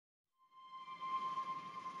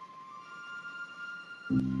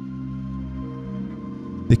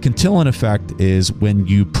The Cantillon Effect is when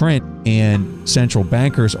you print and central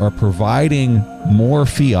bankers are providing more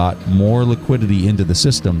fiat, more liquidity into the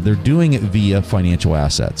system. They're doing it via financial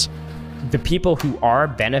assets. The people who are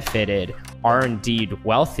benefited are indeed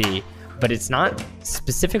wealthy, but it's not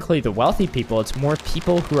specifically the wealthy people. It's more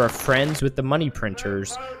people who are friends with the money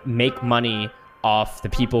printers make money off the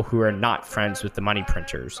people who are not friends with the money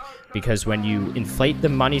printers. Because when you inflate the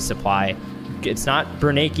money supply, it's not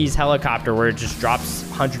Bernanke's helicopter where it just drops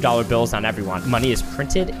 $100 bills on everyone. Money is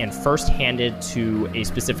printed and first handed to a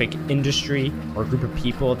specific industry or group of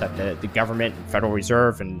people that the government, Federal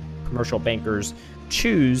Reserve, and commercial bankers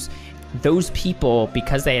choose. Those people,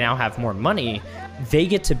 because they now have more money, they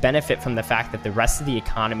get to benefit from the fact that the rest of the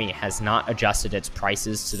economy has not adjusted its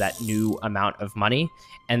prices to that new amount of money.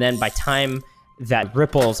 And then by time that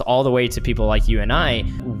ripples all the way to people like you and I,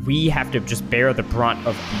 we have to just bear the brunt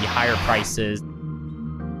of the higher prices.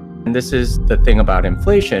 And this is the thing about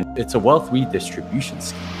inflation. It's a wealth redistribution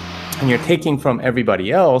scheme. And you're taking from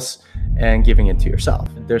everybody else and giving it to yourself.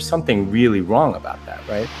 There's something really wrong about that,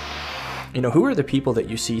 right? You know, who are the people that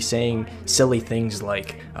you see saying silly things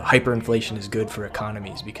like hyperinflation is good for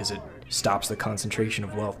economies because it stops the concentration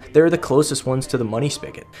of wealth? They're the closest ones to the money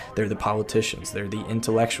spigot. They're the politicians, they're the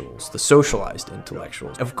intellectuals, the socialized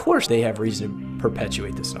intellectuals. Of course they have reason to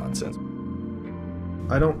perpetuate this nonsense.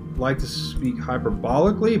 I don't like to speak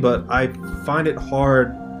hyperbolically, but I find it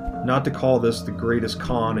hard not to call this the greatest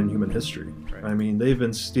con in human history. I mean, they've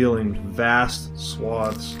been stealing vast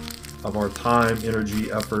swaths of our time,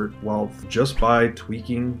 energy, effort, wealth, just by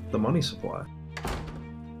tweaking the money supply.